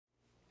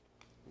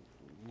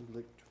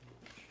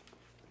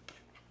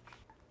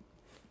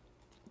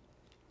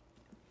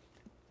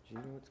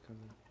know it's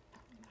coming.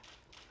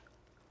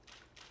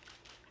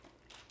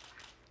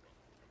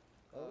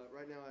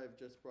 Right now I've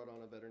just brought on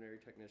a veterinary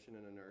technician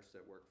and a nurse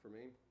that work for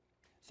me.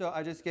 So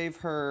I just gave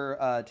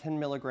her 10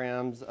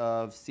 milligrams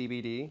of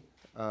CBD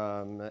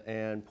and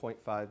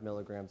 0.5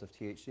 milligrams of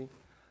THC.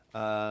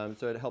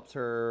 So it helps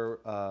her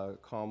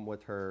calm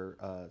with her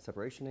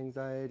separation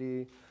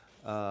anxiety.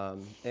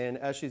 And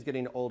as she's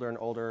getting older and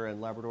older,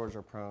 and Labradors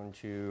are prone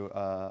to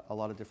a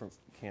lot of different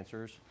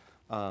cancers,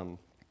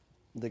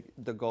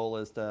 the goal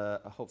is to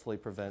hopefully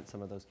prevent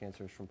some of those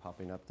cancers from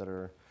popping up that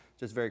are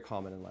just very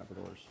common in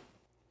Labradors.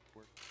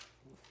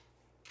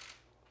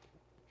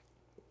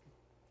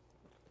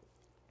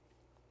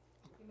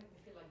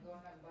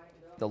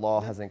 The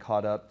law hasn't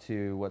caught up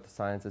to what the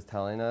science is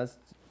telling us,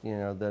 you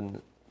know, then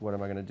what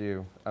am I going to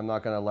do? I'm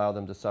not going to allow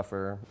them to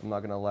suffer. I'm not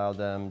going to allow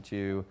them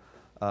to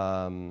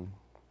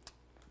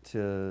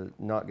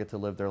not get to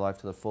live their life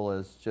to the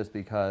fullest just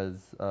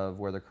because of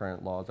where the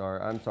current laws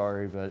are. I'm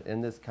sorry, but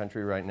in this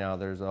country right now,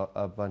 there's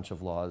a bunch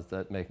of laws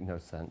that make no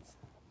sense.